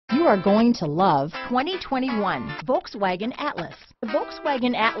you are going to love 2021 Volkswagen Atlas. The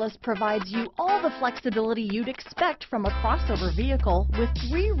Volkswagen Atlas provides you all the flexibility you'd expect from a crossover vehicle with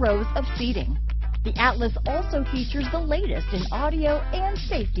 3 rows of seating. The Atlas also features the latest in audio and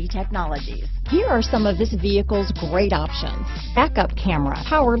safety technologies. Here are some of this vehicle's great options: backup camera,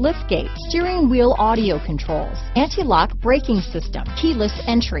 power liftgate, steering wheel audio controls, anti-lock braking system, keyless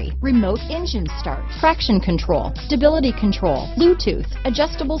entry, remote engine start, traction control, stability control, Bluetooth,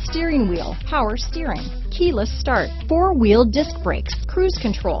 adjustable steering wheel, power steering, keyless start, 4-wheel disc brakes, cruise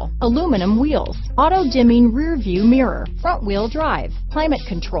control, aluminum wheels, auto-dimming rear view mirror, front-wheel drive, climate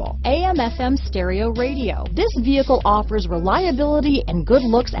control, AM/FM stereo radio. This vehicle offers reliability and good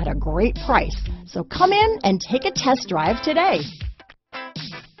looks at a great price. So come in and take a test drive today.